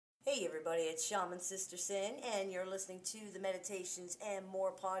everybody, it's Shaman Sister Sin, and you're listening to the Meditations and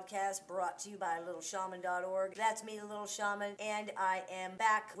More podcast brought to you by littleshaman.org. That's me, the Little Shaman, and I am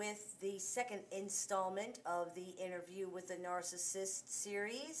back with the second installment of the Interview with the Narcissist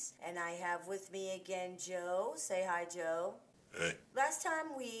series, and I have with me again Joe. Say hi, Joe. Hey. Last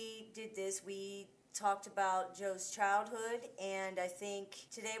time we did this, we talked about Joe's childhood, and I think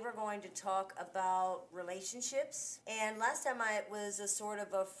today we're going to talk about relationships. And last time it was a sort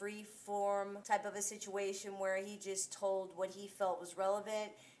of a free-form type of a situation where he just told what he felt was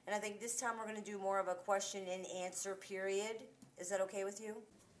relevant. And I think this time we're going to do more of a question and answer period. Is that okay with you?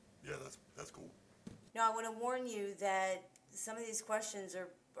 Yeah, that's cool. Now, I want to warn you that some of these questions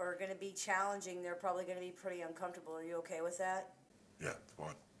are going to be challenging. They're probably going to be pretty uncomfortable. Are you okay with that? Yeah, it's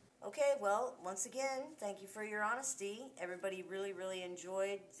fine. Okay, well, once again, thank you for your honesty. Everybody really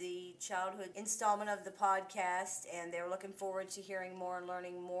enjoyed the childhood installment of the podcast, and they're looking forward to hearing more and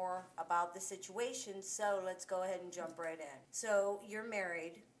learning more about the situation. So let's go ahead and jump right in. So you're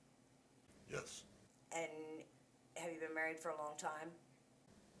married. Yes. And have you been married for a long time?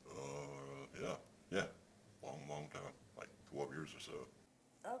 Yeah. Long time, like 12 years or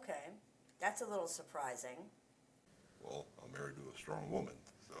so. Okay, that's a little surprising. Well, I'm married to a strong woman.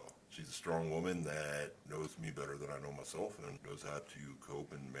 So she's a strong woman that knows me better than I know myself and knows how to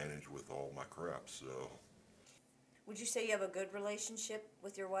cope and manage with all my crap, so. Would you say you have a good relationship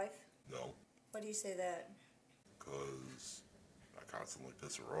with your wife? No. Why do you say that? Because I constantly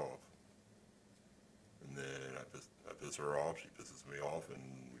piss her off. And then I piss her off, she pisses me off, and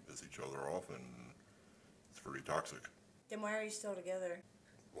we piss each other off, and it's pretty toxic. Then why are you still together?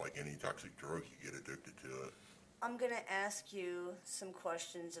 Like any toxic drug, you get addicted to it. I'm going to ask you some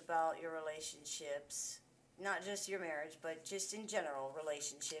questions about your relationships, not just your marriage, but just in general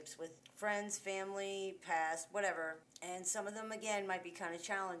relationships with friends, family, past, whatever. And some of them, again, might be kind of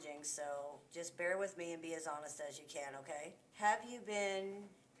challenging, so just bear with me and be as honest as you can, okay? Have you been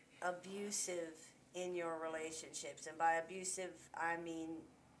abusive in your relationships? And by abusive, I mean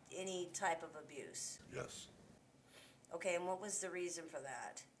any type of abuse. Yes. Okay, and what was the reason for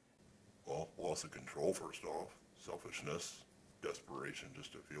that? Well, loss of control, first off. Selfishness, desperation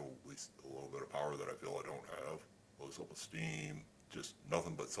just to feel at least a little bit of power that I feel I don't have, low self-esteem, just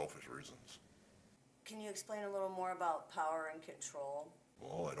nothing but selfish reasons. Can you explain a little more about power and control?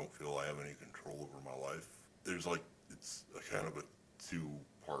 Well, I don't feel I have any control over my life. It's a kind of a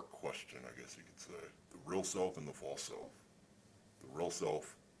two-part question, I guess you could say. The real self and the false self. The real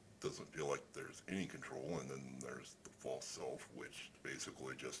self doesn't feel like there's any control, and then there's the false self, which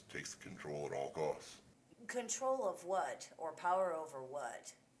basically just takes the control at all costs. Control of what? Or power over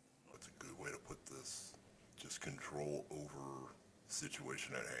what? That's a good way to put this. Just control over the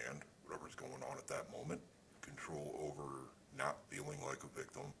situation at hand, whatever's going on at that moment. Control over not feeling like a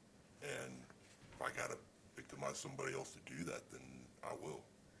victim. And if I gotta victimize somebody else to do that, then I will.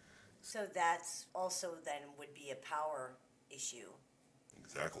 So that's also then would be a power issue.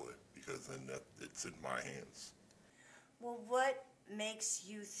 Exactly, because then it's in my hands. Well, what makes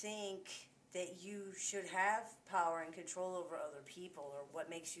you think that you should have power and control over other people, or what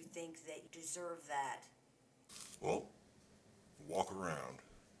makes you think that you deserve that? Well, walk around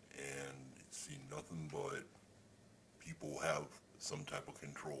and see nothing but people have some type of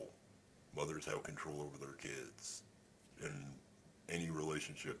control. Mothers have control over their kids. In any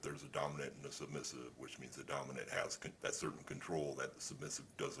relationship, there's a dominant and a submissive, which means the dominant has that certain control that the submissive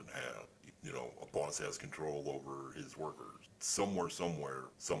doesn't have. You know, a boss has control over his workers. Somewhere,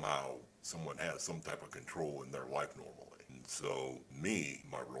 somehow, someone has some type of control in their life normally. And so me,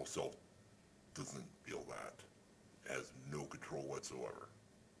 my real self, doesn't feel that, has no control whatsoever.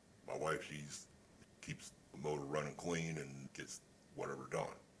 My wife, keeps the motor running clean and gets whatever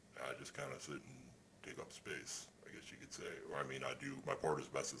done. I just kind of sit and take up space, I guess you could say. I mean, I do my part as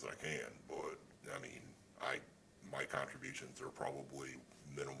best as I can, but I mean, my contributions are probably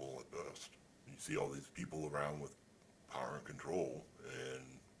minimal at best. You see all these people around with power and control, and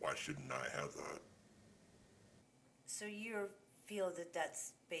why shouldn't I have that? So you feel that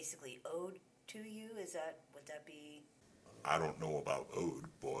that's basically owed to you? Would that be? I don't know about owed,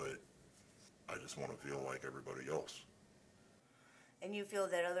 but I just want to feel like everybody else. And you feel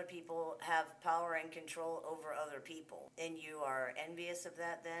that other people have power and control over other people, and you are envious of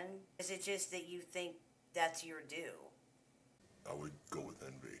that then? Is it just that you think that's your due? I would go with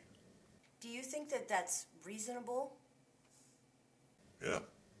envy. Do you think that that's reasonable? Yeah,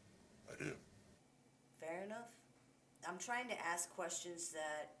 I do. Fair enough. I'm trying to ask questions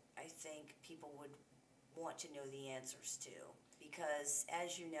that I think people would want to know the answers to, because,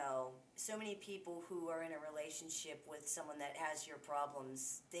 as you know, so many people who are in a relationship with someone that has your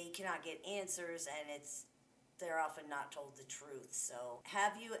problems, they cannot get answers, and they're often not told the truth. So,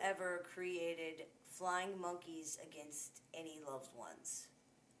 have you ever created flying monkeys against any loved ones?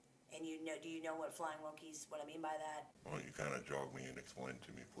 And do you know what flying monkeys, what I mean by that? Why don't you kind of jog me and explain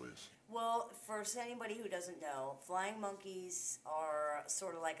to me, please? Well, for anybody who doesn't know, flying monkeys are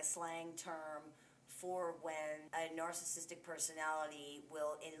sort of like a slang term for when a narcissistic personality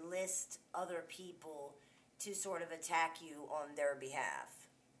will enlist other people to sort of attack you on their behalf.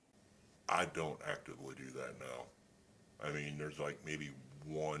 I don't actively do that now. I mean, there's like maybe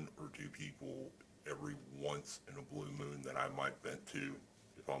one or two people every once in a blue moon that I might vent to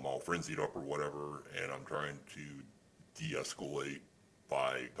if I'm all frenzied up or whatever, and I'm trying to de-escalate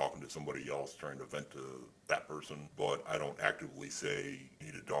by talking to somebody else, trying to vent to that person. But I don't actively say, you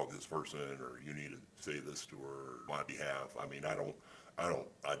need to dog this person, or you need to say this to her on my behalf. I mean, I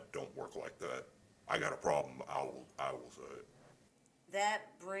don't work like that. I got a problem, I will say it. That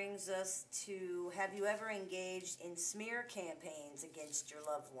brings us to, have you ever engaged in smear campaigns against your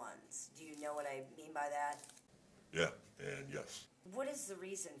loved ones? Do you know what I mean by that? Yeah, and yes. What is the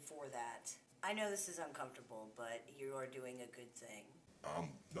reason for that? I know this is uncomfortable, but you are doing a good thing.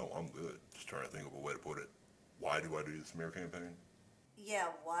 No, I'm good. Just trying to think of a way to put it. Why do I do the smear campaign? Yeah,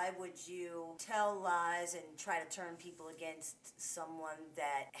 why would you tell lies and try to turn people against someone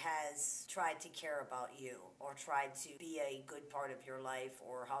that has tried to care about you or tried to be a good part of your life,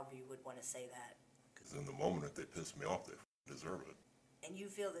 or however you would want to say that? Because in the moment, if they piss me off, they deserve it. And you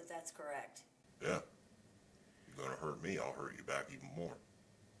feel that that's correct? Yeah. You're going to hurt me, I'll hurt you back even more.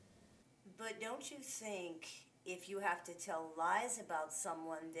 But don't you think if you have to tell lies about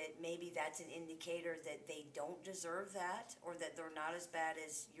someone that maybe that's an indicator that they don't deserve that, or that they're not as bad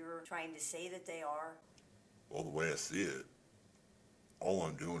as you're trying to say that they are? Well, the way I see it, all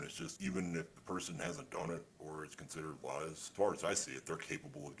I'm doing is just, even if the person hasn't done it or it's considered lies, as far as I see it, they're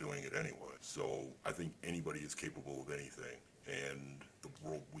capable of doing it anyway. So I think anybody is capable of anything. And the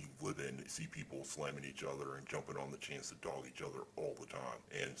world we live in, see people slamming each other and jumping on the chance to dog each other all the time.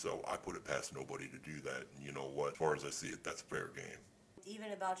 And so I put it past nobody to do that. And you know what? As far as I see it, that's fair game.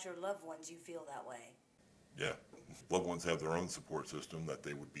 Even about your loved ones, you feel that way? Yeah. Loved ones have their own support system that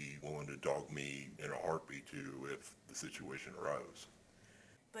they would be willing to dog me in a heartbeat to if the situation arose.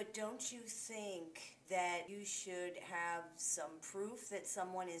 But don't you think that you should have some proof that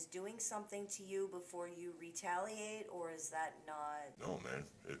someone is doing something to you before you retaliate, or is that not? No, man.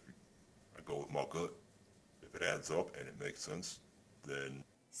 I go with my gut. If it adds up and it makes sense, then...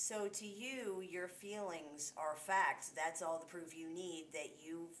 So to you, your feelings are facts. That's all the proof you need, that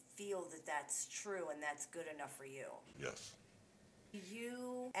you feel that that's true and that's good enough for you. Yes. Do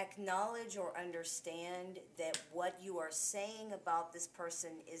you acknowledge or understand that what you are saying about this person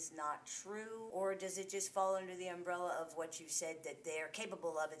is not true? Or does it just fall under the umbrella of what you said, that they're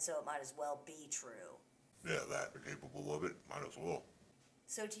capable of it, so it might as well be true? Yeah, that they're capable of it, might as well.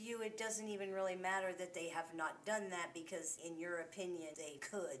 So to you, it doesn't even really matter that they have not done that, because in your opinion, they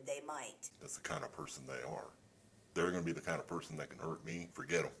could, they might. That's the kind of person they are. They're going to be the kind of person that can hurt me.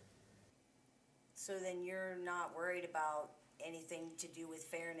 Forget them. So then you're not worried about anything to do with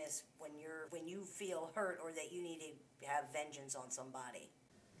fairness when you feel hurt, or that you need to have vengeance on somebody?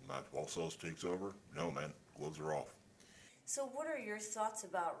 Not if all else takes over. No, man. Gloves are off. So what are your thoughts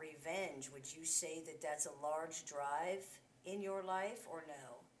about revenge? Would you say that that's a large drive in your life, or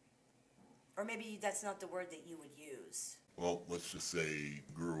no? Or maybe that's not the word that you would use. Well, let's just say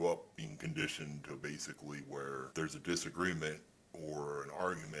grew up being conditioned to basically where there's a disagreement or an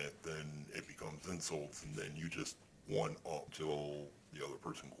argument, then it becomes insults, and then you just one up till the other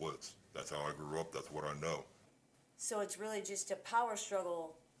person quits. That's how I grew up. That's what I know. So it's really just a power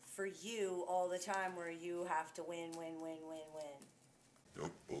struggle for you all the time, where you have to win.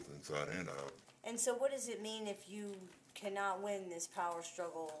 Yep, both inside and out. And so what does it mean if you cannot win this power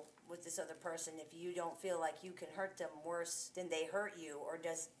struggle with this other person, if you don't feel like you can hurt them worse than they hurt you? Or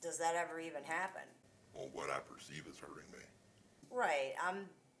does that ever even happen? Well, what I perceive as hurting me. Right.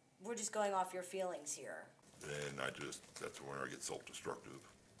 We're just going off your feelings here. And that's where I get self-destructive.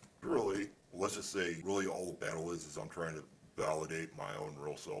 Really, let's just say, really all the battle is I'm trying to validate my own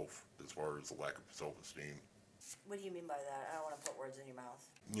real self as far as the lack of self-esteem. What do you mean by that? I don't want to put words in your mouth.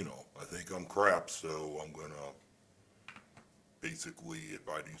 You know, I think I'm crap, so I'm going to basically, if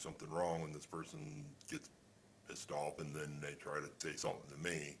I do something wrong and this person gets pissed off and then they try to say something to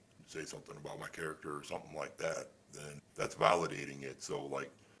me, say something about my character or something like that, then that's validating it. So,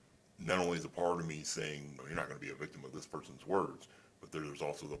 like, not only is a part of me saying, you're not going to be a victim of this person's words, but there's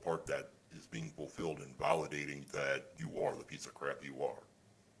also the part that is being fulfilled in validating that you are the piece of crap you are.